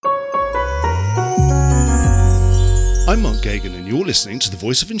I'm Mark Gagan and you're listening to the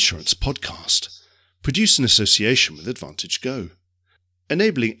Voice of Insurance podcast, produced in association with Advantage Go,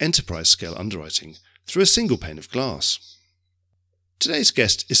 enabling enterprise-scale underwriting through a single pane of glass. Today's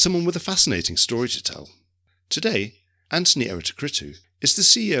guest is someone with a fascinating story to tell. Today, Antony Erotocritou is the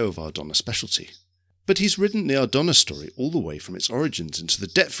CEO of Ardonagh Specialty, but he's ridden the Ardonagh story all the way from its origins into the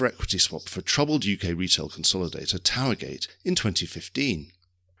debt-for-equity swap for troubled UK retail consolidator Towergate in 2015.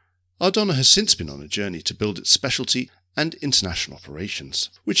 Ardonagh has since been on a journey to build its specialty and international operations,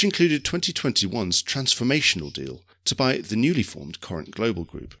 which included 2021's transformational deal to buy the newly formed Corrent Global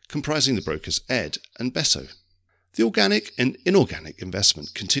Group, comprising the brokers Ed and Besso. The organic and inorganic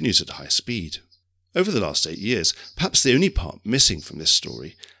investment continues at high speed. Over the last 8 years, perhaps the only part missing from this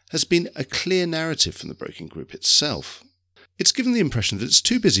story has been a clear narrative from the broking group itself. It's given the impression that it's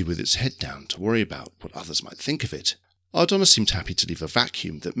too busy with its head down to worry about what others might think of it. Ardonagh seemed happy to leave a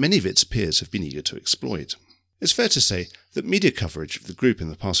vacuum that many of its peers have been eager to exploit. It's fair to say that media coverage of the group in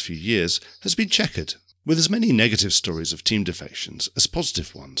the past few years has been checkered, with as many negative stories of team defections as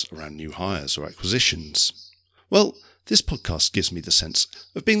positive ones around new hires or acquisitions. Well, this podcast gives me the sense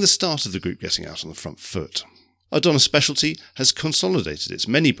of being the start of the group getting out on the front foot. Ardonagh Specialty has consolidated its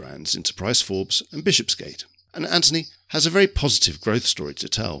many brands into Price Forbes and Bishopsgate, and Antony has a very positive growth story to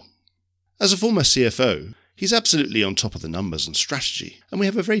tell. As a former CFO, he's absolutely on top of the numbers and strategy, and we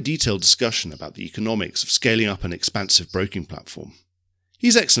have a very detailed discussion about the economics of scaling up an expansive broking platform.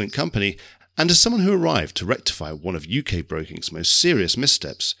 He's excellent company, and as someone who arrived to rectify one of UK broking's most serious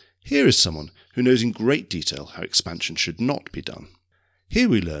missteps, here is someone who knows in great detail how expansion should not be done. Here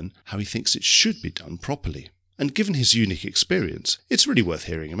we learn how he thinks it should be done properly, and given his unique experience, it's really worth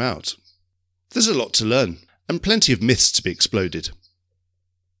hearing him out. There's a lot to learn, and plenty of myths to be exploded.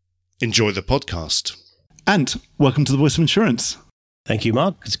 Enjoy the podcast. And welcome to the Voice of Insurance. Thank you,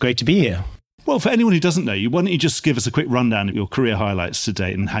 Mark. It's great to be here. Well, for anyone who doesn't know you, why don't you just give us a quick rundown of your career highlights to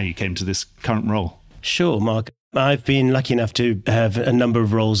date and how you came to this current role? Sure, Mark. I've been lucky enough to have a number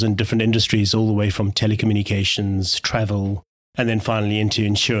of roles in different industries, all the way from telecommunications, travel, and then finally into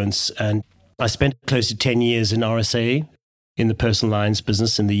insurance. And I spent close to 10 years in RSA, in the personal lines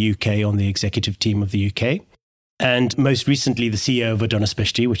business in the UK, on the executive team of the UK. And most recently, the CEO of Ardonagh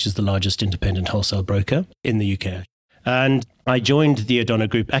Specialty, which is the largest independent wholesale broker in the UK. And I joined the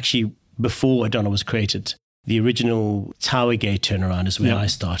Ardonagh Group actually before Ardonagh was created. The original Towergate turnaround is where I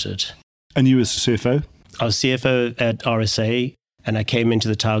started. And you as CFO? I was CFO at RSA, and I came into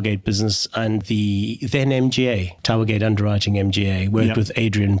the Towergate business and the then MGA, Towergate Underwriting MGA, worked with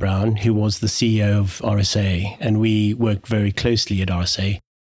Adrian Brown, who was the CEO of RSA. And we worked very closely at RSA.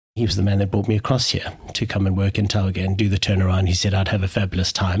 He was the man that brought me across here to come and work in Towergate and do the turnaround. He said I'd have a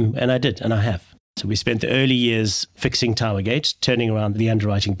fabulous time, and I did, and I have. So we spent the early years fixing Towergate, turning around the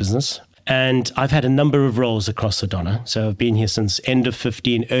underwriting business. And I've had a number of roles across Ardonagh. So I've been here since end of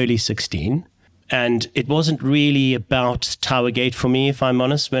 15, early 16. And it wasn't really about Towergate for me, if I'm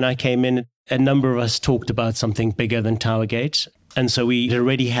honest. When I came in, a number of us talked about something bigger than Towergate. And so we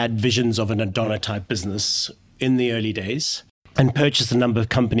already had visions of an Ardonagh type business in the early days, and purchased a number of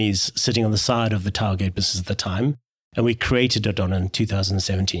companies sitting on the side of the Towergate business at the time. And we created Ardonagh in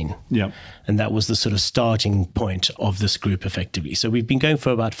 2017. Yeah. And that was the sort of starting point of this group effectively. So we've been going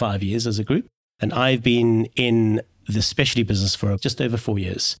for about 5 years as a group. And I've been in the specialty business for just over 4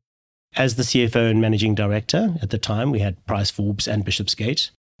 years. As the CFO and managing director at the time, we had Price Forbes and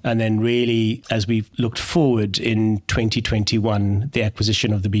Bishopsgate. And then really, as we've looked forward in 2021, the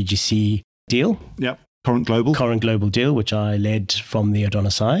acquisition of the BGC deal. Yeah. Corrent Global deal, which I led from the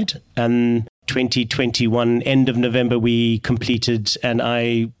Ardonagh side. And 2021, end of November, we completed, and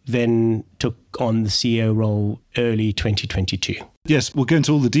I then took on the CEO role early 2022. Yes, we'll go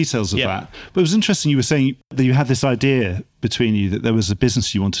into all the details of that. But it was interesting, you were saying that you had this idea between you that there was a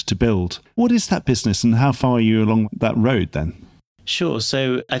business you wanted to build. What is that business and how far are you along that road then? Sure.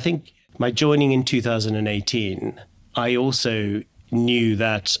 So I think my joining in 2018, I also knew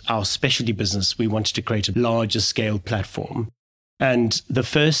that our specialty business, we wanted to create a larger scale platform. And the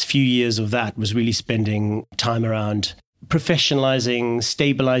first few years of that was really spending time around professionalizing,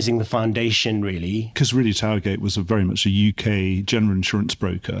 stabilizing the foundation, really. Because really Towergate was very much a UK general insurance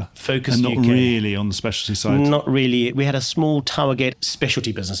broker. Focused and not UK. Really on the specialty side. Not really. We had a small Towergate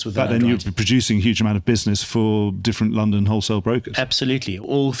specialty business with that. But then you were producing a huge amount of business for different London wholesale brokers. Absolutely.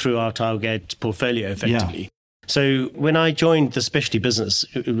 All through our Towergate portfolio, effectively. Yeah. So when I joined the specialty business,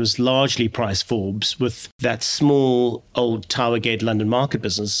 it was largely Price Forbes, with that small old Towergate London market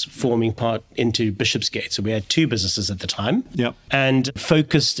business forming part into Bishopsgate. So we had two businesses at the time. Yep. And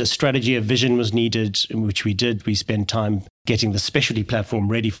focused a strategy, a vision was needed, which we did. We spent time getting the specialty platform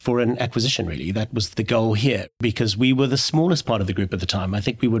ready for an acquisition, really. That was the goal here, because we were the smallest part of the group at the time. I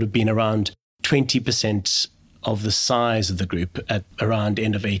think we would have been around 20% of the size of the group at around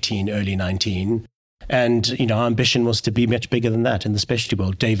end of 18, early 19. And, our ambition was to be much bigger than that in the specialty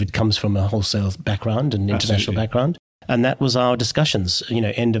world. David comes from a wholesale background and international background. And that was our discussions,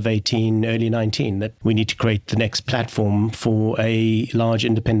 end of 18, early 19, that we need to create the next platform for a large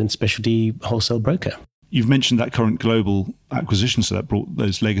independent specialty wholesale broker. You've mentioned that current global acquisition, so that brought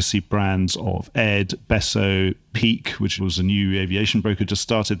those legacy brands of Ed, Besso, Peak, which was a new aviation broker just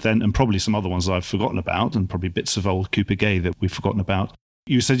started then, and probably some other ones I've forgotten about, and probably bits of old Cooper Gay that we've forgotten about.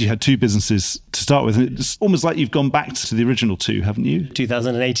 You said you had two businesses to start with, and it's almost like you've gone back to the original two, haven't you?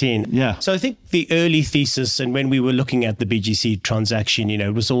 2018. Yeah. So I think the early thesis, and when we were looking at the BGC transaction,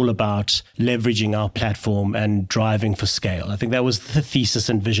 it was all about leveraging our platform and driving for scale. I think that was the thesis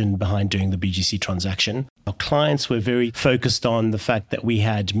and vision behind doing the BGC transaction. Our clients were very focused on the fact that we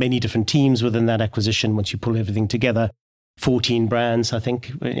had many different teams within that acquisition. Once you pull everything together, 14 brands, I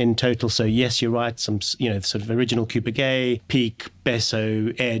think, in total. So yes, you're right. Some, sort of original Cooper Gay, Peak,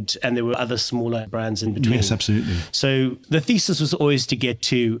 Besso, Ed, and there were other smaller brands in between. Yes, absolutely. So the thesis was always to get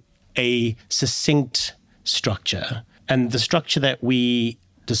to a succinct structure. And the structure that we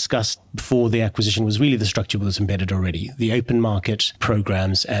discussed before the acquisition was really the structure that was embedded already, the open market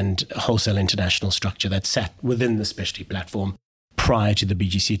programs and wholesale international structure that sat within the specialty platform prior to the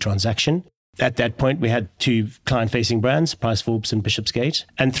BGC transaction. At that point, we had two client-facing brands, Price Forbes and Bishopsgate.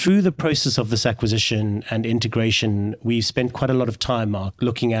 And through the process of this acquisition and integration, we spent quite a lot of time, Mark,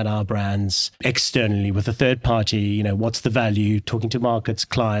 looking at our brands externally with a third party. What's the value, talking to markets,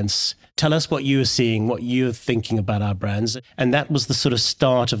 clients. Tell us what you're seeing, what you're thinking about our brands. And that was the sort of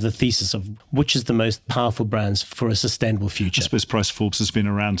start of the thesis of which is the most powerful brands for a sustainable future. I suppose Price Forbes has been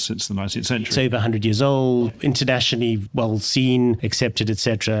around since the 19th century. It's over 100 years old, internationally well seen, accepted,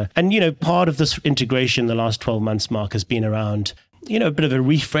 etc. And, part of this integration the last 12 months, Mark, has been around a bit of a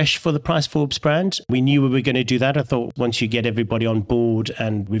refresh for the Price Forbes brand. We knew we were going to do that. I thought once you get everybody on board,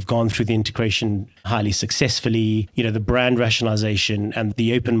 and we've gone through the integration highly successfully, the brand rationalization and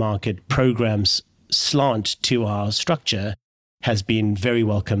the open market programs slant to our structure has been very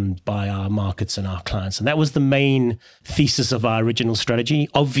welcomed by our markets and our clients. And that was the main thesis of our original strategy.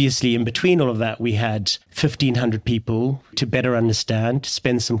 Obviously, in between all of that, we had 1,500 people to better understand,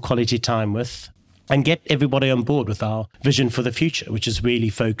 spend some quality time with, and get everybody on board with our vision for the future, which is really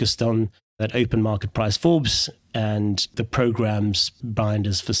focused on that open market Price Forbes and the programs,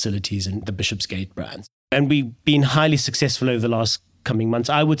 binders, facilities, and the Bishopsgate brands. And we've been highly successful over the last coming months.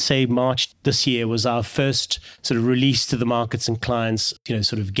 I would say March this year was our first sort of release to the markets and clients,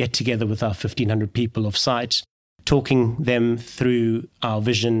 sort of get together with our 1,500 people off site, talking them through our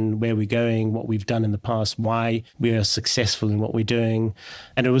vision, where we're going, what we've done in the past, why we are successful in what we're doing.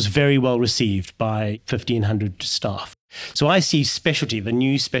 And it was very well received by 1,500 staff. So I see specialty, the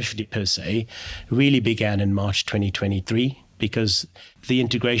new specialty per se, really began in March 2023 because the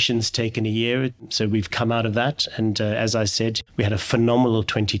integration's taken a year. So we've come out of that. And as I said, we had a phenomenal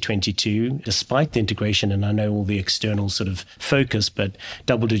 2022, despite the integration. And I know all the external sort of focus, but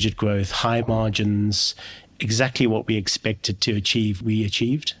double-digit growth, high margins, exactly what we expected to achieve, we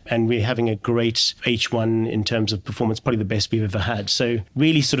achieved. And we're having a great H1 in terms of performance, probably the best we've ever had. So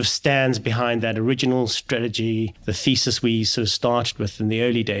really sort of stands behind that original strategy, the thesis we sort of started with in the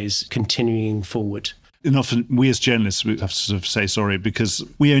early days, continuing forward. And often we as journalists, we have to sort of say sorry because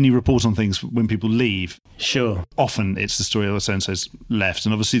we only report on things when people leave. Sure. Often it's the story of so-and-so's left.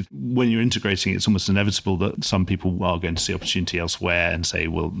 And obviously when you're integrating, it's almost inevitable that some people are going to see opportunity elsewhere and say,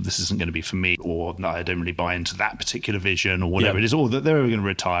 well, this isn't going to be for me, or no, I don't really buy into that particular vision, or whatever it is, or that they're going to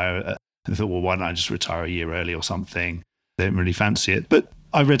retire. They thought, well, why don't I just retire a year early or something? They don't really fancy it. But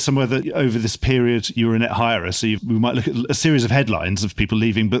I read somewhere that over this period you were a net hirer, so we might look at a series of headlines of people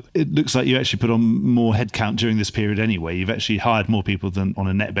leaving, but it looks like you actually put on more headcount during this period anyway. You've actually hired more people than on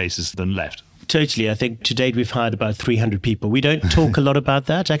a net basis than left. Totally. I think to date we've hired about 300 people. We don't talk a lot about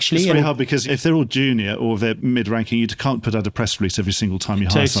that, actually. It's very hard because if they're all junior or they're mid-ranking, you can't put out a press release every single time you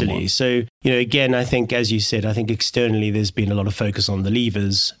hire someone. So, again, I think, as you said, I think externally there's been a lot of focus on the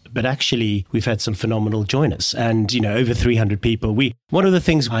levers, but actually we've had some phenomenal joiners and, over 300 people. One of the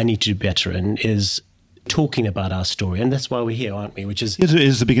things I need to do better in is talking about our story. And that's why we're here, aren't we? Which is... It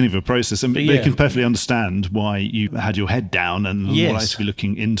is the beginning of a process. And you can perfectly understand why you had your head down and more likely to be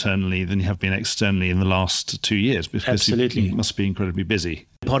looking internally than you have been externally in the last 2 years, because you must be incredibly busy.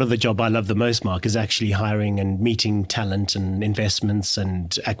 Part of the job I love the most, Mark, is actually hiring and meeting talent and investments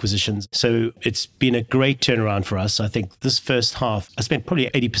and acquisitions. So it's been a great turnaround for us. I think this first half, I spent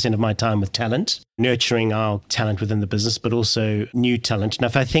probably 80% of my time with talent, nurturing our talent within the business, but also new talent. Now,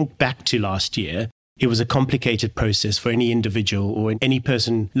 if I think back to last year, it was a complicated process for any individual or any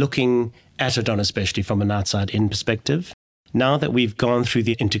person looking at Ardonagh, especially from an outside-in perspective. Now that we've gone through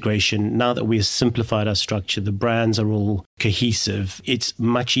the integration, now that we've simplified our structure, the brands are all cohesive, it's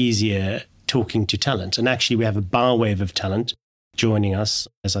much easier talking to talent. And actually, we have a bow wave of talent joining us.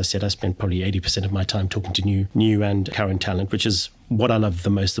 As I said, I spent probably 80% of my time talking to new and current talent, which is what I love the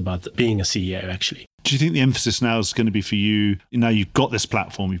most about being a CEO, actually. Do you think the emphasis now is going to be for you? Now you've got this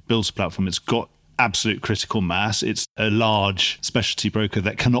platform, you've built a platform, it's got absolute critical mass. It's a large specialty broker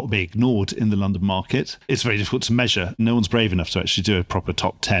that cannot be ignored in the London market. It's very difficult to measure. No one's brave enough to actually do a proper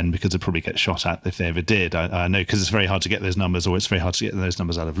top 10 because they'd probably get shot at if they ever did. I know, because it's very hard to get those numbers, or it's very hard to get those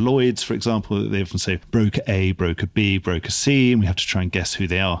numbers out of Lloyd's, for example. They often say broker A, broker B, broker C, and we have to try and guess who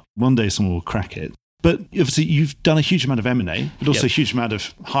they are. One day someone will crack it. But obviously you've done a huge amount of M&A, but also a huge amount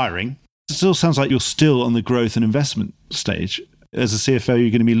of hiring. It still sounds like you're still on the growth and investment stage. As a CFO, you're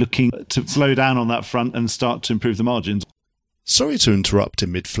going to be looking to slow down on that front and start to improve the margins. Sorry to interrupt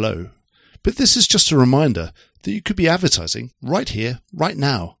in mid-flow, but this is just a reminder that you could be advertising right here, right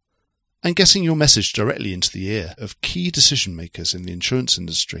now, and getting your message directly into the ear of key decision makers in the insurance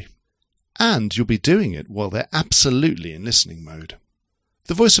industry. And you'll be doing it while they're absolutely in listening mode.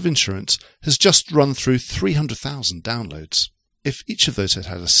 The Voice of Insurance has just run through 300,000 downloads. If each of those had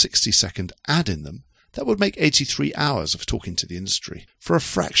had a 60-second ad in them, that would make 83 hours of talking to the industry for a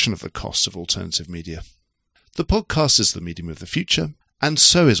fraction of the cost of alternative media. The podcast is the medium of the future, and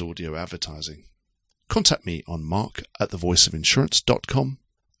so is audio advertising. Contact me on mark@thevoiceofinsurance.com,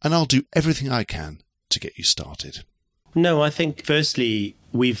 and I'll do everything I can to get you started. No, I think firstly,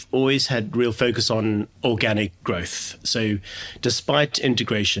 we've always had real focus on organic growth. So despite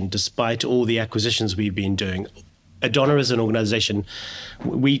integration, despite all the acquisitions we've been doing, Ardonagh as an organization,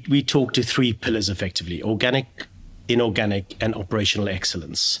 we talk to three pillars effectively: organic, inorganic, and operational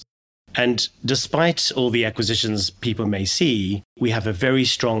excellence. And despite all the acquisitions people may see, we have a very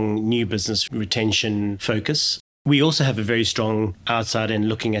strong new business retention focus. We also have a very strong outside in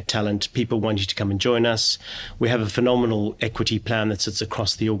looking at talent, people wanting to come and join us. We have a phenomenal equity plan that sits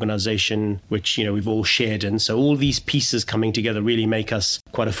across the organization, which, we've all shared in. So all these pieces coming together really make us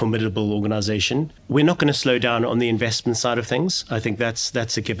quite a formidable organization. We're not going to slow down on the investment side of things. I think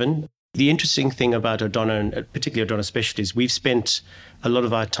that's a given. The interesting thing about Ardonagh, and particularly Ardonagh Specialties, we've spent a lot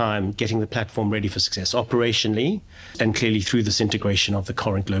of our time getting the platform ready for success operationally and clearly through this integration of the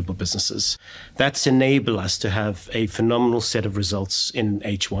current global businesses. That's enabled us to have a phenomenal set of results in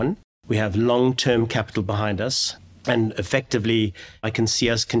H1. We have long-term capital behind us, and effectively I can see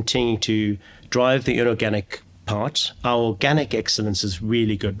us continuing to drive the inorganic part. Our organic excellence is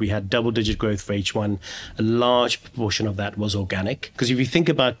really good. We had double-digit growth for H1. A large proportion of that was organic. Because if you think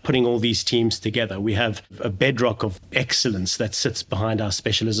about putting all these teams together, we have a bedrock of excellence that sits behind our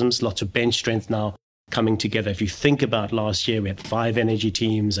specialisms, lots of bench strength now coming together. If you think about last year, we had 5 energy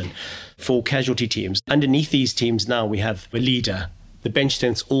teams and 4 casualty teams. Underneath these teams now, we have a leader. The bench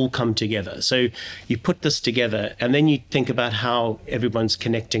strengths all come together. So you put this together and then you think about how everyone's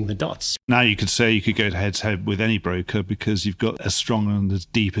connecting the dots. Now you could say you could go head-to-head with any broker because you've got as strong and as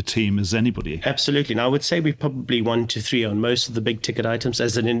deep a team as anybody. Absolutely. Now I would say we're probably 1 to 3 on most of the big ticket items.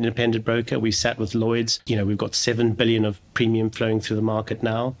 As an independent broker, we sat with Lloyd's. We've got 7 billion of premium flowing through the market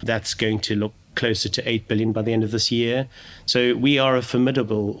now. That's going to look closer to 8 billion by the end of this year. So we are a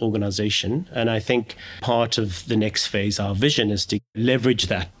formidable organization. And I think part of the next phase, our vision is to leverage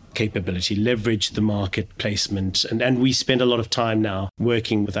that capability, leverage the market placement. And we spend a lot of time now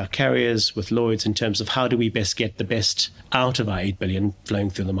working with our carriers, with Lloyd's, in terms of how do we best get the best out of our 8 billion flowing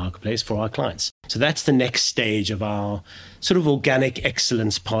through the marketplace for our clients. So that's the next stage of our sort of organic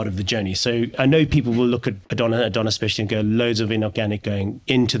excellence part of the journey. So I know people will look at Ardonagh especially, and go loads of inorganic going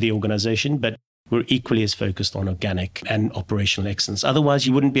into the organization, but we're equally as focused on organic and operational excellence. Otherwise,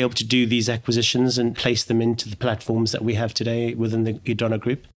 you wouldn't be able to do these acquisitions and place them into the platforms that we have today within the Ardonagh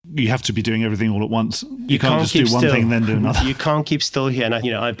Group. You have to be doing everything all at once. You can't just do one thing and then do another. You can't keep still here. And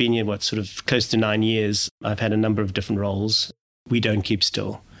I've been here, close to 9 years. I've had a number of different roles. We don't keep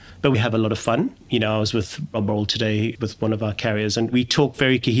still. but we have a lot of fun. I was with Rob Roll today with one of our carriers, and we talk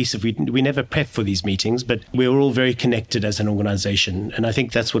very cohesively. We never prep for these meetings, but we're all very connected as an organization. And I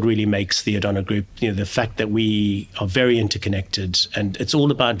think that's what really makes the Ardonagh Group, the fact that we are very interconnected, and it's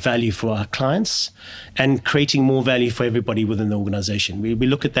all about value for our clients and creating more value for everybody within the organization. We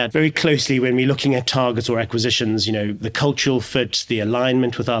look at that very closely when we're looking at targets or acquisitions, the cultural fit, the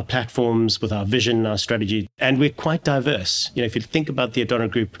alignment with our platforms, with our vision, our strategy. And we're quite diverse. If you think about the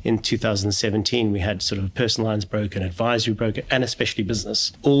Ardonagh Group in 2017, we had sort of a personal lines broker, an advisory broker, and a specialty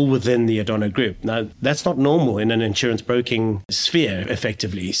business, all within the Ardonagh Group. Now, that's not normal in an insurance broking sphere,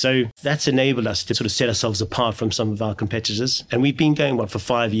 effectively. So that's enabled us to sort of set ourselves apart from some of our competitors. And we've been going, for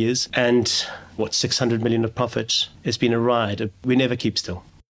 5 years? And 600 million of profit? It's been a ride. We never keep still.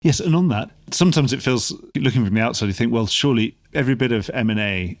 Yes, and on that, sometimes it feels, looking from the outside, you think, well, surely every bit of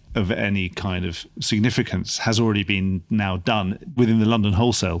M&A of any kind of significance has already been now done within the London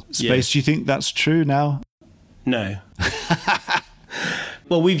wholesale space. Yes. Do you think that's true now? No.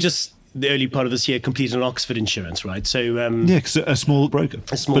 Well, we've just, the early part of this year, completed an Oxford insurance, right? So because a small broker.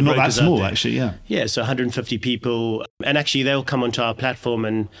 But not that small, actually, yeah. Yeah, so 150 people. And actually, they'll come onto our platform,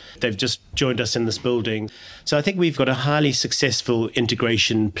 and they've just joined us in this building. So I think we've got a highly successful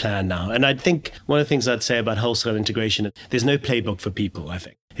integration plan now. And I think one of the things I'd say about wholesale integration, there's no playbook for people, I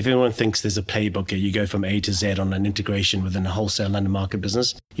think. If anyone thinks there's a playbook, you go from A to Z on an integration within a wholesale London market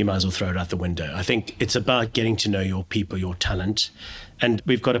business, you might as well throw it out the window. I think it's about getting to know your people, your talent. And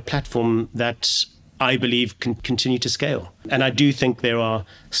we've got a platform that I believe can continue to scale. And I do think there are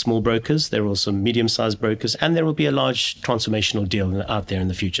small brokers, there are also medium-sized brokers, and there will be a large transformational deal out there in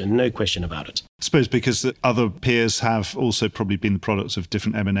the future. No question about it. I suppose because the other peers have also probably been the products of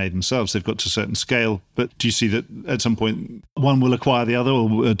different M&A themselves. They've got to a certain scale. But do you see that at some point one will acquire the other,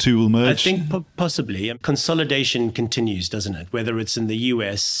 or two will merge? I think possibly. Consolidation continues, doesn't it? Whether it's in the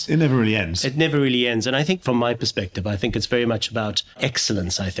US. It never really ends. It never really ends. And I think from my perspective, I think it's very much about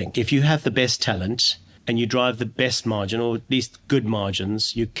excellence, I think. If you have the best talent, and you drive the best margin, or at least good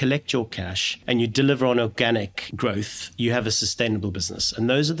margins, you collect your cash and you deliver on organic growth, you have a sustainable business. And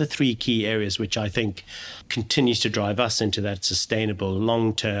those are the three key areas which I think continues to drive us into that sustainable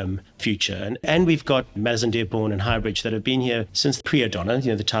long-term future. And we've got Madison Dearborn and Highbridge that have been here since pre-Ardonagh,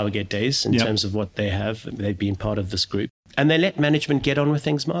 the Towergate days, in terms of what they have. They've been part of this group. And they let management get on with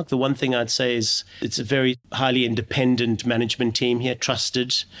things, Mark. The one thing I'd say is it's a very highly independent management team here,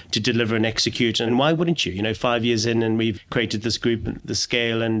 trusted to deliver and execute. And why wouldn't you? 5 years in, and we've created this group, and the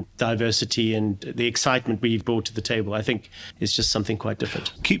scale and diversity and the excitement we've brought to the table, I think is just something quite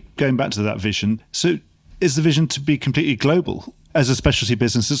different. Keep going back to that vision. So is the vision to be completely global? As a specialty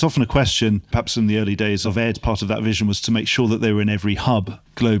business, it's often a question, perhaps in the early days of Ed, part of that vision was to make sure that they were in every hub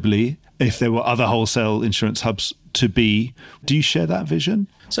globally, if there were other wholesale insurance hubs to be. Do you share that vision?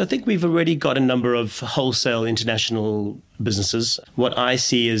 So I think we've already got a number of wholesale international businesses. What I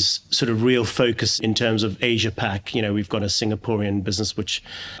see is sort of real focus in terms of Asia Pac. We've got a Singaporean business, which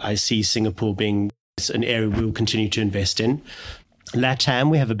I see Singapore being an area we'll continue to invest in. LATAM,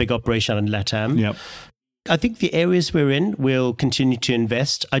 we have a big operation in LATAM. Yep. I think the areas we're in, we'll continue to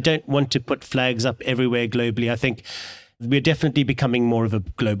invest. I don't want to put flags up everywhere globally. I think we're definitely becoming more of a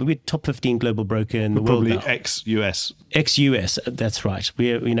global. We're top 15 global broker in the world now. Probably ex-US. Ex-US, that's right.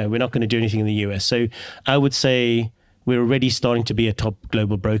 We're not going to do anything in the US. So I would say we're already starting to be a top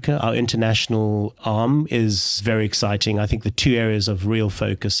global broker. Our international arm is very exciting. I think the two areas of real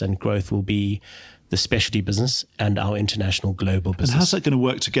focus and growth will be the specialty business and our international global business. And how's that going to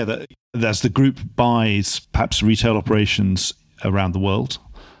work together? As the group buys perhaps retail operations around the world,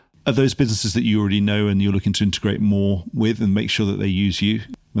 are those businesses that you already know and you're looking to integrate more with and make sure that they use you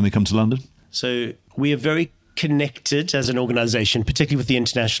when they come to London? So we are very connected as an organization, particularly with the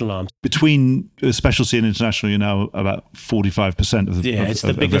international arm. Between specialty and international, you're now about 45% of the it's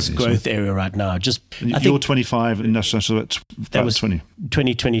the biggest growth area right now. You're 25 and international, that was 20.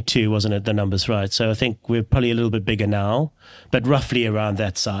 2022, wasn't it, the numbers, right? So I think we're probably a little bit bigger now, but roughly around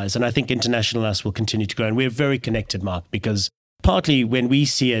that size. And I think international us will continue to grow. And we're very connected, Mark, because partly when we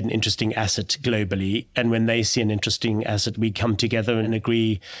see an interesting asset globally and when they see an interesting asset, we come together and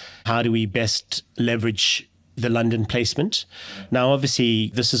agree how do we best leverage the London placement. Now,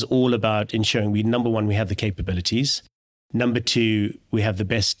 obviously, this is all about ensuring number one, we have the capabilities. Number two, we have the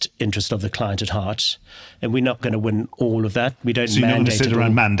best interest of the client at heart. And we're not going to win all of that. We don't mandate. So you're not going to sit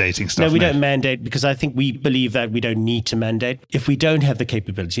around mandating stuff? No, we don't mandate because I think we believe that we don't need to mandate. If we don't have the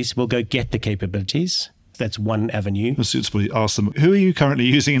capabilities, we'll go get the capabilities. That's one avenue. Suitably ask them, who are you currently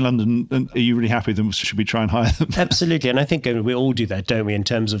using in London and are you really happy with them? Should we try and hire them? Absolutely. And I think we all do that, don't we, in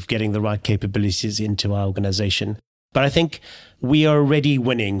terms of getting the right capabilities into our organization. But I think we are already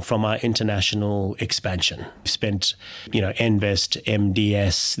winning from our international expansion. We've spent, Invest,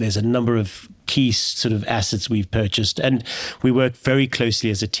 MDS. There's a number of key sort of assets we've purchased, and we work very closely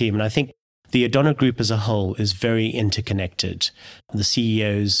as a team. And I think the Ardonagh Group as a whole is very interconnected. The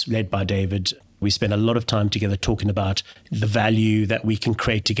CEOs, led by David, we spend a lot of time together talking about the value that we can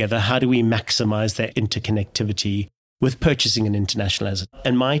create together. How do we maximize that interconnectivity with purchasing an international asset?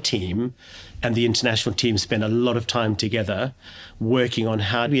 And my team and the international team spend a lot of time together working on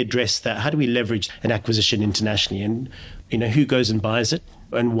how do we address that? How do we leverage an acquisition internationally? And, who goes and buys it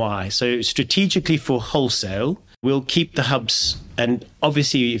and why? So strategically for wholesale, we'll keep the hubs. And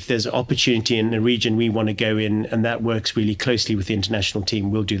obviously, if there's an opportunity in the region we want to go in, and that works really closely with the international team,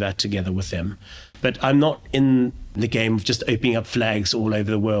 we'll do that together with them. But I'm not in the game of just opening up flags all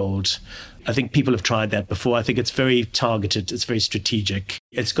over the world. I think people have tried that before. I think it's very targeted. It's very strategic.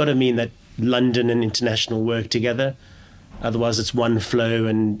 It's got to mean that London and international work together. Otherwise, it's one flow,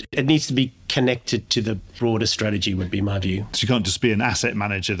 and it needs to be connected to the broader strategy, would be my view. So you can't just be an asset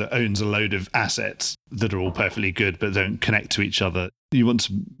manager that owns a load of assets that are all perfectly good but don't connect to each other. You want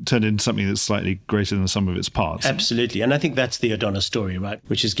to turn it into something that's slightly greater than the sum of its parts. Absolutely. And I think that's the Ardonagh story, right?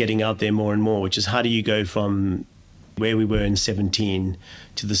 Which is getting out there more and more, which is how do you go from where we were in 2017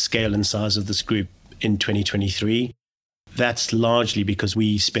 to the scale and size of this group in 2023. That's largely because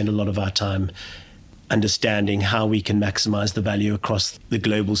we spend a lot of our time understanding how we can maximize the value across the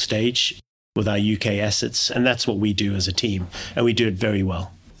global stage with our UK assets. And that's what we do as a team. And we do it very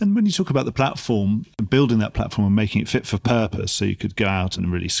well. And when you talk about the platform, building that platform and making it fit for purpose so you could go out and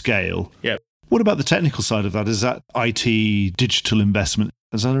really scale. Yeah. What about the technical side of that? Is that IT, digital investment?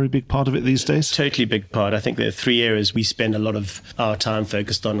 Is that a very big part of it these days? Totally big part. I think there are three areas we spend a lot of our time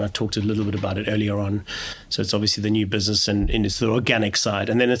focused on. I talked a little bit about it earlier on. So it's obviously the new business and it's the organic side.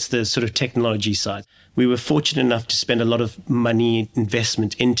 And then it's the sort of technology side. We were fortunate enough to spend a lot of money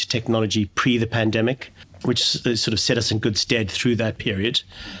investment into technology pre the pandemic, which sort of set us in good stead through that period.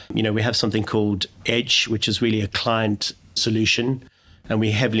 We have something called Edge, which is really a client solution. And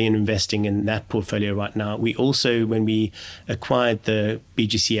we're heavily investing in that portfolio right now. We also, when we acquired the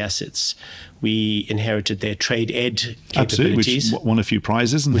BGC assets, we inherited their trade ed capabilities. Absolutely, which won a few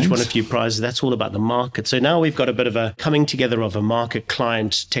prizes. That's all about the market. So now we've got a bit of a coming together of a market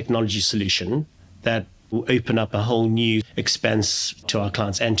client technology solution that will open up a whole new expanse to our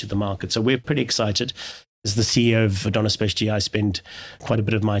clients and to the market. So we're pretty excited. As the CEO of Ardonagh Specialty, I spend quite a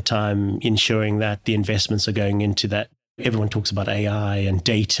bit of my time ensuring that the investments are going into that. Everyone talks about AI and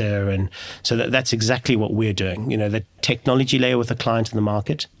data, and so that's exactly what we're doing. The technology layer with the client in the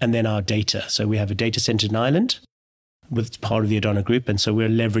market, and then our data. So we have a data center in Ireland with part of the Ardonagh Group, and so we're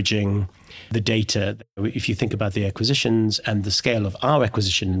leveraging the data. If you think about the acquisitions and the scale of our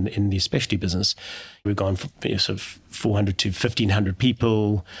acquisition in the specialty business, we've gone from sort of 400 to 1,500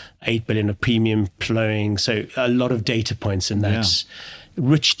 people, 8 billion of premium flowing. So a lot of data points in that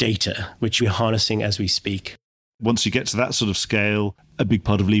rich data, which we're harnessing as we speak. Once you get to that sort of scale, a big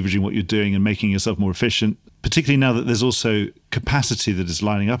part of leveraging what you're doing and making yourself more efficient, particularly now that there's also capacity that is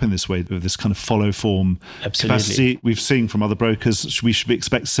lining up in this way, with this kind of follow form capacity we've seen from other brokers. We should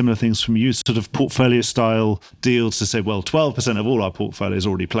expect similar things from you, sort of portfolio style deals to say, well, 12% of all our portfolio is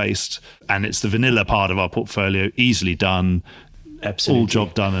already placed and it's the vanilla part of our portfolio, easily done. Absolutely. All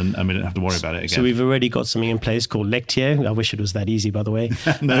job done, and we don't have to worry about it again. So we've already got something in place called Lectio. I wish it was that easy, by the way.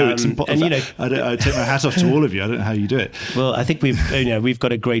 No, it's impossible. And I take my hat off to all of you. I don't know how you do it. Well, I think we've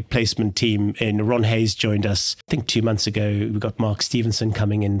got a great placement team. And Ron Hayes joined us, I think 2 months ago. We've got Mark Stevenson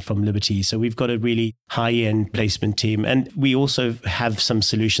coming in from Liberty. So we've got a really high-end placement team. And we also have some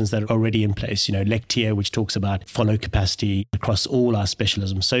solutions that are already in place. Lectio, which talks about follow capacity across all our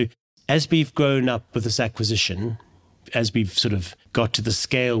specialisms. So as we've grown up with this acquisition, as we've sort of got to the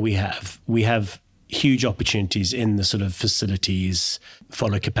scale we have huge opportunities in the sort of facilities,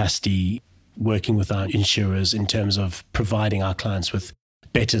 follow capacity, working with our insurers in terms of providing our clients with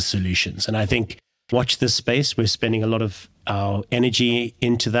better solutions. And I think watch this space. We're spending a lot of our energy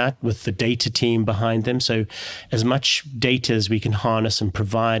into that with the data team behind them. So as much data as we can harness and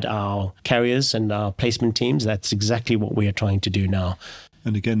provide our carriers and our placement teams, that's exactly what we are trying to do now.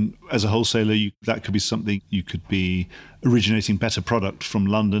 And again, as a wholesaler, that could be something you could be originating better product from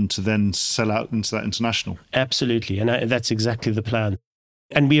London to then sell out into that international. Absolutely. And that's exactly the plan.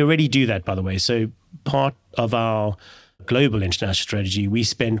 And we already do that, by the way. So part of our global international strategy, we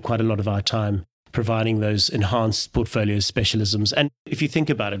spend quite a lot of our time providing those enhanced portfolio specialisms. And if you think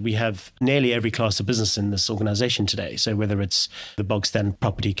about it, we have nearly every class of business in this organization today. So whether it's the bog standard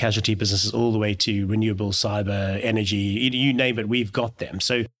property casualty businesses all the way to renewable, cyber, energy, you name it, we've got them.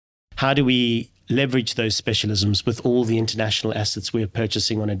 So how do we leverage those specialisms with all the international assets we're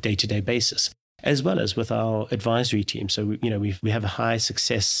purchasing on a day-to-day basis, as well as with our advisory team. So, we have a high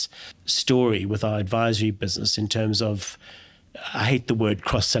success story with our advisory business in terms of, I hate the word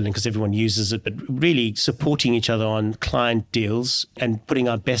cross-selling because everyone uses it, but really supporting each other on client deals and putting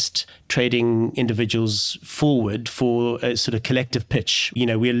our best trading individuals forward for a sort of collective pitch.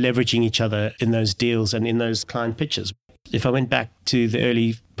 We're leveraging each other in those deals and in those client pitches. If I went back to the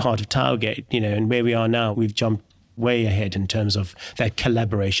early part of Towergate, and where we are now, we've jumped way ahead in terms of that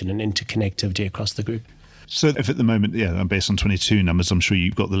collaboration and interconnectivity across the group. So if at the moment, based on 22 numbers, I'm sure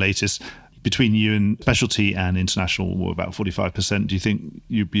you've got the latest, between you and specialty and international, about 45%, do you think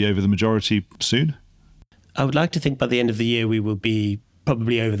you'd be over the majority soon? I would like to think by the end of the year we will be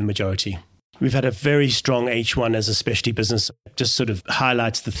probably over the majority. We've had a very strong H1 as a specialty business. Just sort of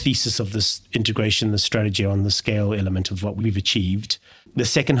highlights the thesis of this integration, the strategy on the scale element of what we've achieved. The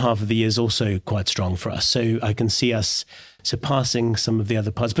second half of the year is also quite strong for us. So I can see us surpassing some of the other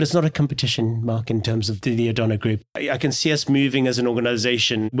parts, but it's not a competition, Mark, in terms of the Ardonagh group. I can see us moving as an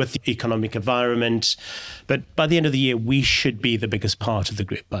organization with the economic environment, but by the end of the year, we should be the biggest part of the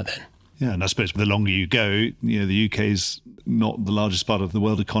group by then. Yeah, and I suppose the longer you go, the UK is not the largest part of the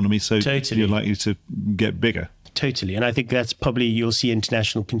world economy, so Totally. You're likely to get bigger. Totally. And I think that's probably, you'll see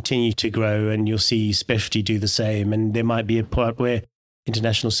international continue to grow and you'll see specialty do the same. And there might be a part where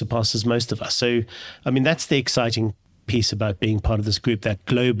international surpasses most of us. So, that's the exciting piece about being part of this group, that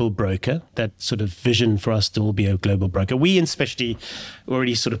global broker, that sort of vision for us to all be a global broker. We in specialty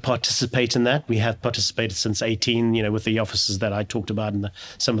already sort of participate in that. We have participated since 18, with the offices that I talked about and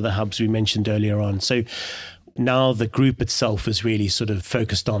some of the hubs we mentioned earlier on. So now the group itself is really sort of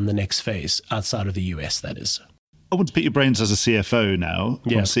focused on the next phase outside of the US, that is. I want to pick your brains as a CFO now.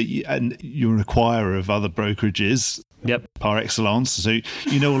 Yeah. Obviously, and you're an acquirer of other brokerages. Yep. Par excellence. So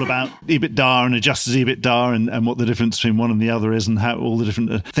you know all about EBITDA and adjusted EBITDA and what the difference between one and the other is and how all the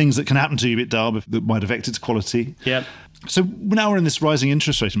different things that can happen to EBITDA that might affect its quality. Yep. So now we're in this rising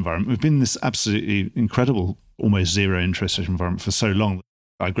interest rate environment. We've been in this absolutely incredible, almost zero interest rate environment for so long.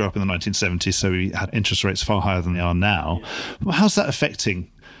 I grew up in the 1970s, so we had interest rates far higher than they are now. Well, how's that affecting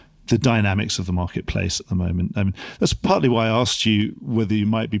the dynamics of the marketplace at the moment? That's partly why I asked you whether you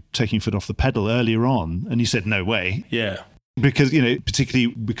might be taking your foot off the pedal earlier on, and you said no way. Yeah. Because, particularly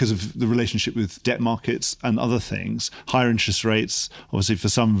because of the relationship with debt markets and other things, higher interest rates, obviously for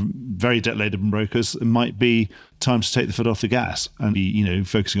some very debt-laden brokers, it might be time to take the foot off the gas and be,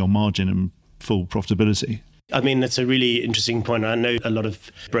 focusing on margin and full profitability. That's a really interesting point. I know a lot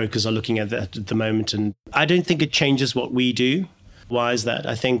of brokers are looking at that at the moment, and I don't think it changes what we do. Why is that?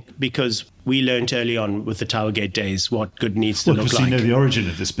 I think because we learned early on with the Towergate days what good needs to look like. Because you know the origin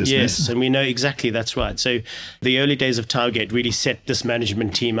of this business. Yes, and we know exactly that's right. So the early days of Towergate really set this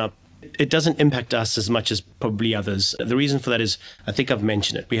management team up. It doesn't impact us as much as probably others. The reason for that is, I think I've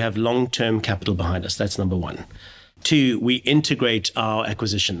mentioned it, we have long-term capital behind us. That's number one. Two, we integrate our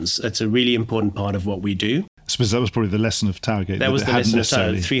acquisitions. That's a really important part of what we do. I suppose that was probably the lesson of Towergate. That was the lesson of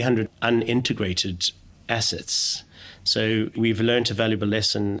Towergate, 300 unintegrated assets. So we've learned a valuable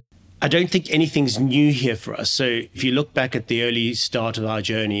lesson. I don't think anything's new here for us. So if you look back at the early start of our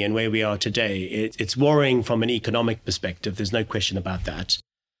journey and where we are today, it's worrying from an economic perspective. There's no question about that.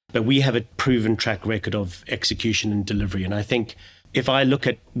 But we have a proven track record of execution and delivery. And I think if I look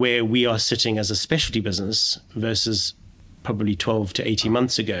at where we are sitting as a specialty business versus probably 12 to 18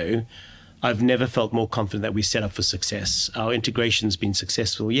 months ago, I've never felt more confident that we're set up for success. Our integration's been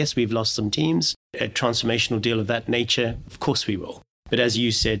successful. Yes, we've lost some teams. A transformational deal of that nature, of course we will. But as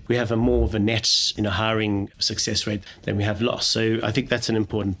you said, we have more of a net hiring success rate than we have lost. So I think that's an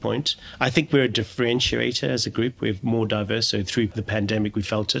important point. I think we're a differentiator as a group. We're more diverse. So through the pandemic, we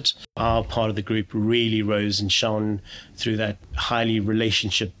felt it. Our part of the group really rose and shone through that highly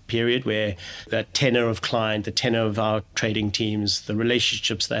relationship period where that tenor of client, the tenor of our trading teams, the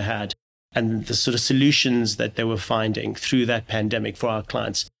relationships they had, and the sort of solutions that they were finding through that pandemic for our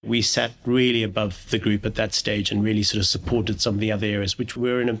clients. We sat really above the group at that stage and really sort of supported some of the other areas, which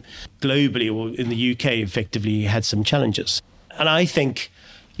were globally or in the UK effectively had some challenges. And I think,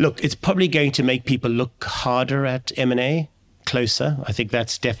 look, it's probably going to make people look harder at M&A, closer. I think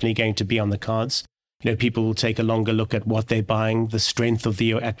that's definitely going to be on the cards. People will take a longer look at what they're buying, the strength of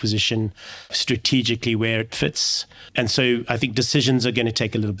the acquisition, strategically where it fits. And so I think decisions are going to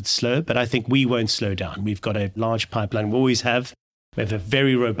take a little bit slower, but I think we won't slow down. We've got a large pipeline. We always have. We have a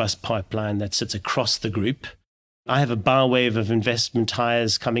very robust pipeline that sits across the group. I have a bow wave of investment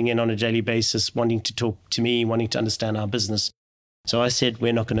hires coming in on a daily basis, wanting to talk to me, wanting to understand our business. So I said,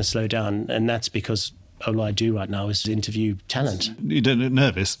 we're not going to slow down. And that's because all I do right now is interview talent. You don't look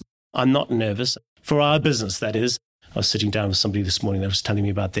nervous. I'm not nervous. For our business, that is. I was sitting down with somebody this morning that was telling me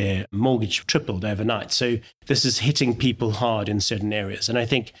about their mortgage tripled overnight. So this is hitting people hard in certain areas. And I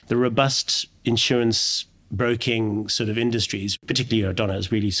think the robust insurance broking sort of industries, particularly Ardonagh,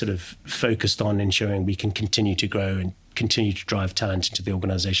 is really sort of focused on ensuring we can continue to grow and continue to drive talent into the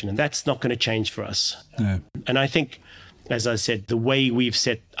organization. And that's not going to change for us. No. And I think, as I said, the way we've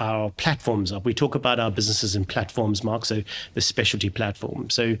set our platforms up, we talk about our businesses in platforms, Mark, so the specialty platform.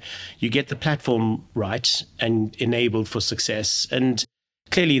 So you get the platform right and enabled for success. And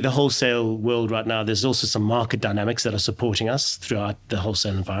clearly the wholesale world right now, there's also some market dynamics that are supporting us throughout the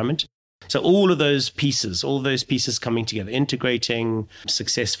wholesale environment. So all those pieces coming together, integrating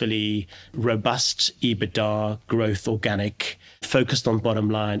successfully, robust EBITDA, growth, organic, focused on bottom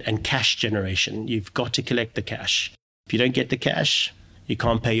line and cash generation. You've got to collect the cash. If you don't get the cash, you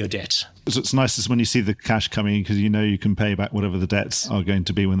can't pay your debt. So it's nice when you see the cash coming in because you know you can pay back whatever the debts are going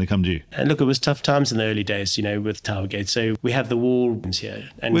to be when they come due. And look, it was tough times in the early days, with Towergate. So we have the walls here.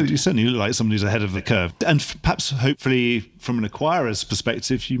 And well, you certainly look like somebody who's ahead of the curve. And perhaps, hopefully, from an acquirer's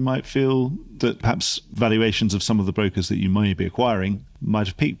perspective, you might feel that perhaps valuations of some of the brokers that you might be acquiring might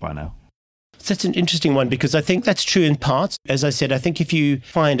have peaked by now. That's an interesting one because I think that's true in parts. As I said, I think if you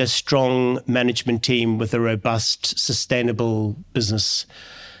find a strong management team with a robust, sustainable business,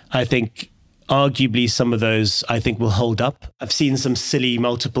 I think arguably some of those, I think, will hold up. I've seen some silly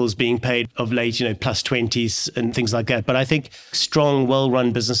multiples being paid of late, plus 20s and things like that. But I think strong,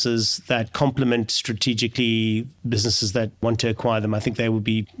 well-run businesses that complement strategically businesses that want to acquire them, I think they will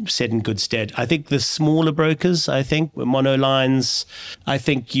be set in good stead. I think the smaller brokers, monolines, I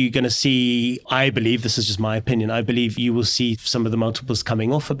think you're going to see, I believe, this is just my opinion, I believe you will see some of the multiples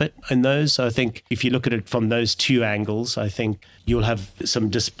coming off a bit in those. So I think if you look at it from those two angles, I think you'll have some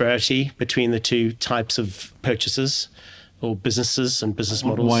disparity between the two types of purchases or businesses and business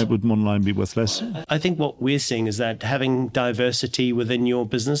models. Why would monoline be worth less? I think what we're seeing is that having diversity within your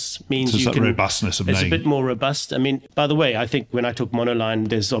business means you can... robustness of name. It's a bit more robust. By the way, I think when I talk monoline,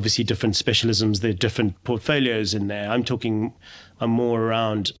 there's obviously different specialisms, there are different portfolios in there. I'm more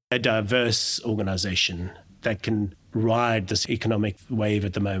around a diverse organization that can ride this economic wave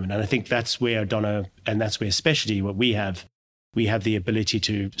at the moment. And I think that's where Ardonagh, and that's where especially what we have the ability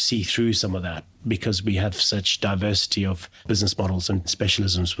to see through some of that because we have such diversity of business models and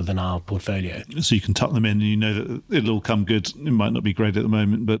specialisms within our portfolio. So you can tuck them in and you know that it'll all come good. It might not be great at the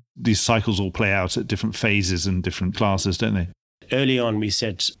moment, but these cycles all play out at different phases and different classes, don't they? Early on, we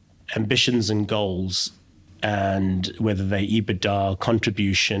set ambitions and goals, and whether they EBITDA,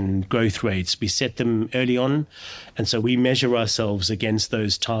 contribution, growth rates, we set them early on. And so we measure ourselves against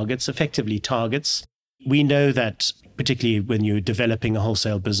those targets, effectively targets. We know that particularly when you're developing a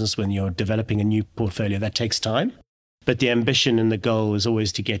wholesale business, when you're developing a new portfolio, that takes time. But the ambition and the goal is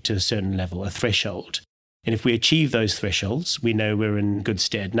always to get to a certain level, a threshold. And if we achieve those thresholds, we know we're in good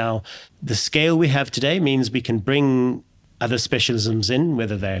stead. Now, the scale we have today means we can bring other specialisms in,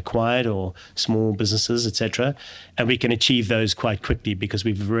 whether they're acquired or small businesses, etc. And we can achieve those quite quickly because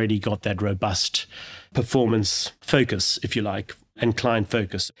we've already got that robust performance focus, if you like, and client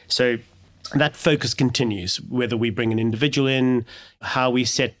focus. So that focus continues, whether we bring an individual in, how we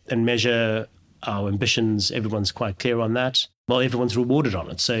set and measure our ambitions, everyone's quite clear on that. Well, everyone's rewarded on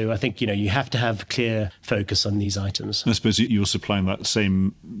it. So I think, you have to have clear focus on these items. I suppose you're supplying that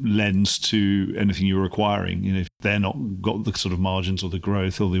same lens to anything you're acquiring. If they're not got the sort of margins or the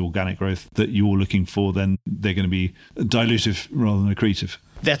growth or the organic growth that you're looking for, then they're going to be dilutive rather than accretive.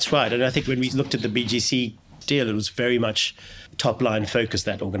 That's right. And I think when we looked at the BGC deal, it was very much top-line focused,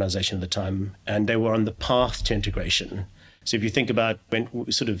 that organization at the time, and they were on the path to integration. So if you think about when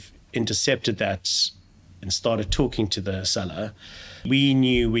we sort of intercepted that and started talking to the seller, we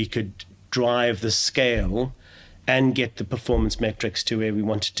knew we could drive the scale and get the performance metrics to where we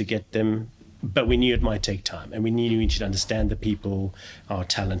wanted to get them, but we knew it might take time, and we knew we needed to understand the people, our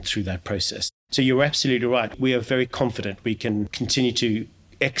talent through that process. So you're absolutely right. We are very confident we can continue to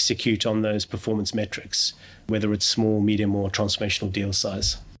execute on those performance metrics, whether it's small, medium, or transformational deal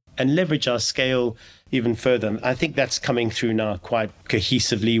size, and leverage our scale even further. I think that's coming through now quite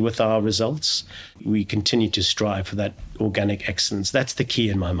cohesively with our results. We continue to strive for that organic excellence. That's the key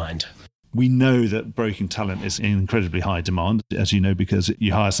in my mind. We know that broking talent is in incredibly high demand, as you know, because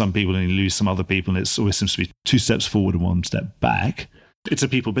you hire some people and you lose some other people, and it always seems to be 2 steps forward and 1 step back. It's a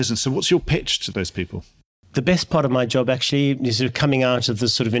people business. So what's your pitch to those people? The best part of my job actually is sort of coming out of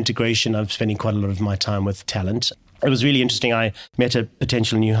this sort of integration. I'm spending quite a lot of my time with talent. It was really interesting. I met a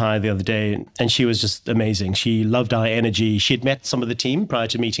potential new hire the other day, and she was just amazing. She loved our energy. She had met some of the team prior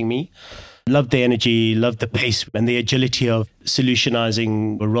to meeting me. Loved the energy, loved the pace and the agility of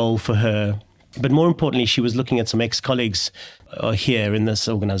solutionizing a role for her. But more importantly, she was looking at some ex-colleagues here in this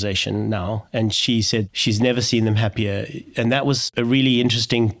organization now, and she said she's never seen them happier. And that was a really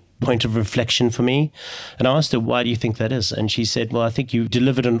interesting point of reflection for me. And I asked her, why do you think that is? And she said, well, I think you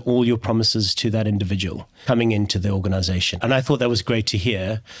delivered on all your promises to that individual coming into the organization. And I thought that was great to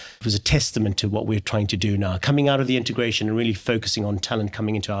hear. It was a testament to what we're trying to do now, coming out of the integration and really focusing on talent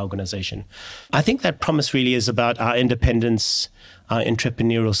coming into our organization. I think that promise really is about our independence, our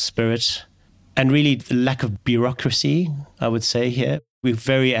entrepreneurial spirit, and really the lack of bureaucracy, I would say here. We're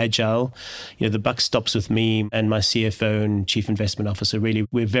very agile. The buck stops with me and my CFO and Chief Investment Officer. Really,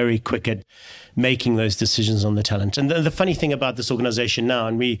 we're very quick at making those decisions on the talent. And the funny thing about this organization now,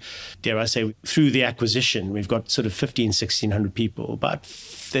 and we, dare I say, through the acquisition, we've got sort of 1,600 people. About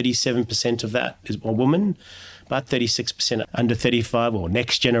 37% of that are women, about 36% under 35 or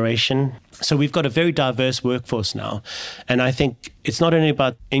next generation. So we've got a very diverse workforce now. And I think it's not only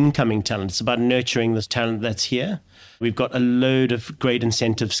about incoming talent, it's about nurturing this talent that's here. We've got a load of great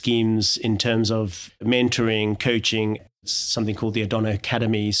incentive schemes in terms of mentoring, coaching. It's something called the Ardonagh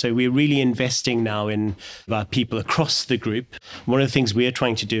Academy. So we're really investing now in our people across the group. One of the things we're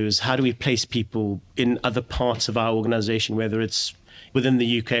trying to do is how do we place people in other parts of our organization, whether it's within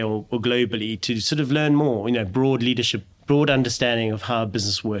the UK or globally, to sort of learn more, broad leadership, broad understanding of how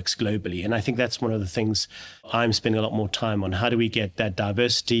business works globally. And I think that's one of the things I'm spending a lot more time on. How do we get that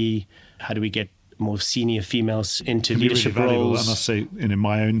diversity? How do we get more senior females into leadership really roles? I must say, in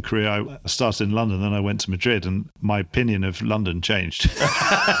my own career, I started in London, then I went to Madrid, and my opinion of London changed.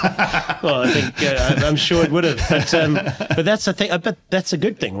 Well, I think I'm sure it would have, but that's a thing. But that's a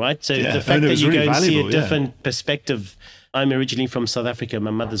good thing, right? So the fact that you really go and see a different perspective. I'm originally from South Africa.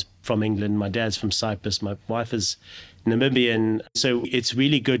 My mother's from England. My dad's from Cyprus. My wife is Namibian. So it's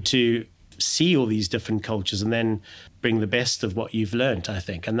really good to see all these different cultures and then bring the best of what you've learned, I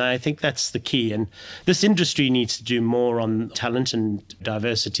think. And I think that's the key. And this industry needs to do more on talent and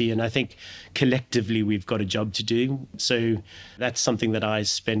diversity. And I think collectively we've got a job to do. So that's something that I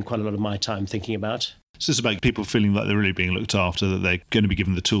spend quite a lot of my time thinking about. So it's about people feeling like they're really being looked after, that they're going to be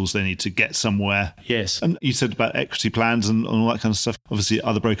given the tools they need to get somewhere. Yes. And you said about equity plans and all that kind of stuff. Obviously,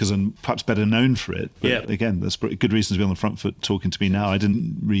 other brokers are perhaps better known for it. But again, that's a good reason to be on the front foot talking to me now. I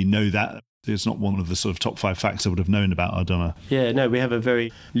didn't really know that. It's not one of the sort of top 5 facts I would have known about Ardonagh. Yeah, no, we have a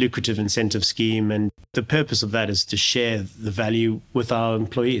very lucrative incentive scheme, and the purpose of that is to share the value with our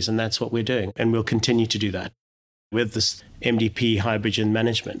employees, and that's what we're doing. And we'll continue to do that with this MDP Highbridge and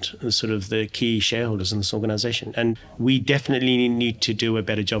management, sort of the key shareholders in this organization. And we definitely need to do a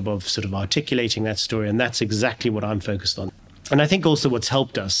better job of sort of articulating that story, and that's exactly what I'm focused on. And I think also what's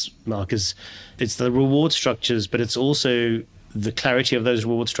helped us, Mark, is it's the reward structures, but it's also the clarity of those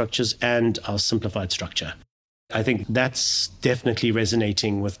reward structures and our simplified structure. I think that's definitely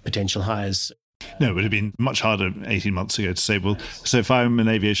resonating with potential hires. No, it would have been much harder 18 months ago to say, well, so if I'm an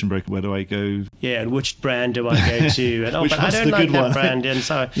aviation broker, where do I go? Yeah, and which brand do I go to? And, but I don't like that brand. And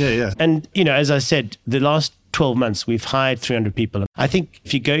so, yeah. And, as I said, the last 12 months, we've hired 300 people. I think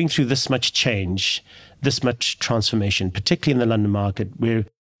if you're going through this much change, this much transformation, particularly in the London market, we're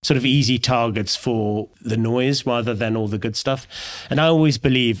sort of easy targets for the noise rather than all the good stuff. And I always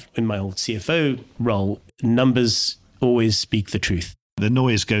believe in my old CFO role, numbers always speak the truth. The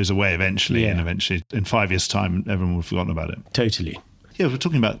noise goes away eventually, and eventually in 5 years' time, everyone will have forgotten about it. Totally. Yeah, we're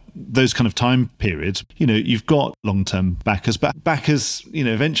talking about those kind of time periods. You've got long-term backers, but backers,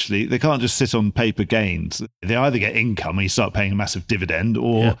 eventually they can't just sit on paper gains. They either get income and you start paying a massive dividend,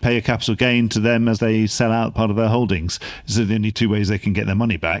 or pay a capital gain to them as they sell out part of their holdings. So the only two ways they can get their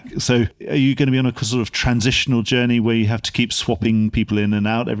money back. So are you going to be on a sort of transitional journey where you have to keep swapping people in and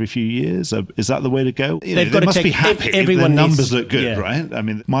out every few years? Is that the way to go? They must be happy. Everyone the numbers look good, right? I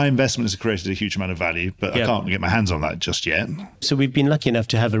mean, my investment has created a huge amount of value, but I can't get my hands on that just yet. So we've been lucky enough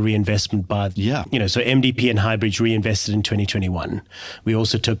to have a reinvestment by, so MDP and Highbridge reinvested in 2021. We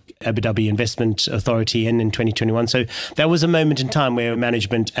also took Abu Dhabi Investment Authority in 2021. So that was a moment in time where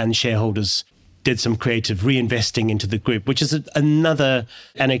management and shareholders did some creative reinvesting into the group, which is another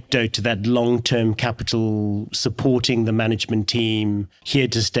anecdote to that long-term capital supporting the management team, here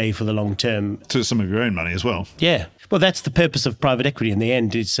to stay for the long term. So some of your own money as well. Yeah. Well, that's the purpose of private equity in the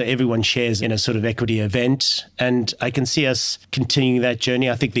end. It's everyone shares in a sort of equity event. And I can see us continuing that journey.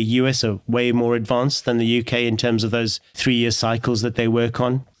 I think the US are way more advanced than the UK in terms of those 3-year cycles that they work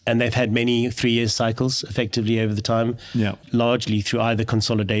on. And they've had many 3-year cycles effectively over the time, largely through either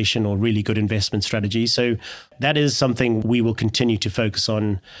consolidation or really good investment strategies. So that is something we will continue to focus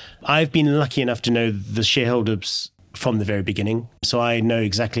on. I've been lucky enough to know the shareholders from the very beginning. So I know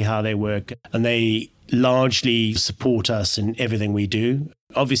exactly how they work, and they largely support us in everything we do.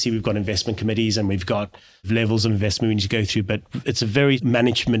 Obviously, we've got investment committees and we've got levels of investment we need to go through, but it's a very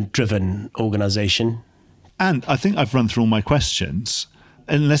management-driven organization. And I think I've run through all my questions.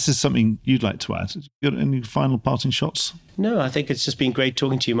 Unless there's something you'd like to add. You got any final parting shots? No, I think it's just been great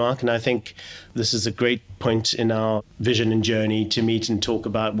talking to you, Mark. And I think this is a great point in our vision and journey to meet and talk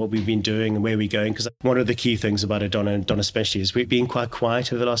about what we've been doing and where we're going. Because one of the key things about Ardonagh, and Don especially, is we've been quite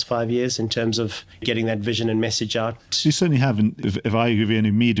quiet over the last 5 years in terms of getting that vision and message out. You certainly haven't. If I give you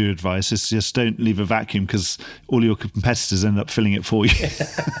any media advice, it's just don't leave a vacuum, because all your competitors end up filling it for you.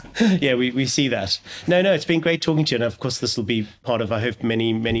 Yeah, we see that. No, it's been great talking to you. And of course, this will be part of, I hope,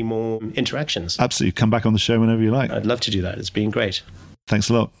 many more interactions. Absolutely. Come back on the show whenever you like. I'd love to do that. It's been great. Thanks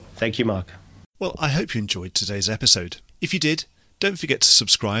a lot. Thank you, Mark. Well, I hope you enjoyed today's episode. If you did, don't forget to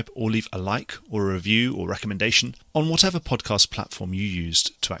subscribe or leave a like or a review or recommendation on whatever podcast platform you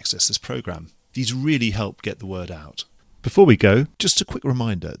used to access this programme. These really help get the word out. Before we go, just a quick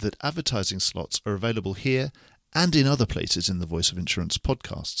reminder that advertising slots are available here and in other places in the Voice of Insurance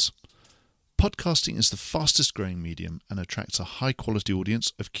podcasts. Podcasting is the fastest growing medium and attracts a high quality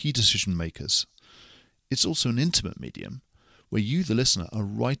audience of key decision makers. It's also an intimate medium where you, the listener, are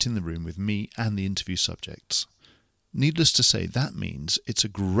right in the room with me and the interview subjects. Needless to say, that means it's a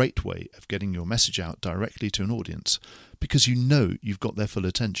great way of getting your message out directly to an audience because you know you've got their full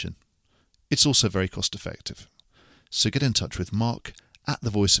attention. It's also very cost effective. So get in touch with Mark at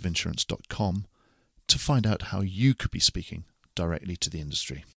thevoiceofinsurance.com to find out how you could be speaking directly to the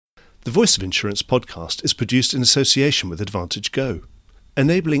industry. The Voice of Insurance podcast is produced in association with Advantage Go,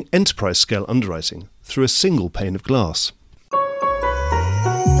 enabling enterprise-scale underwriting through a single pane of glass.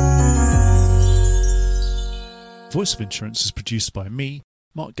 Voice of Insurance is produced by me,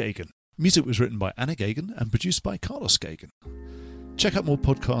 Mark Gagan. Music was written by Anna Gagan and produced by Carlos Gagan. Check out more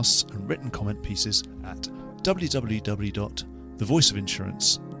podcasts and written comment pieces at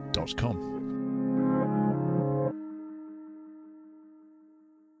www.thevoiceofinsurance.com.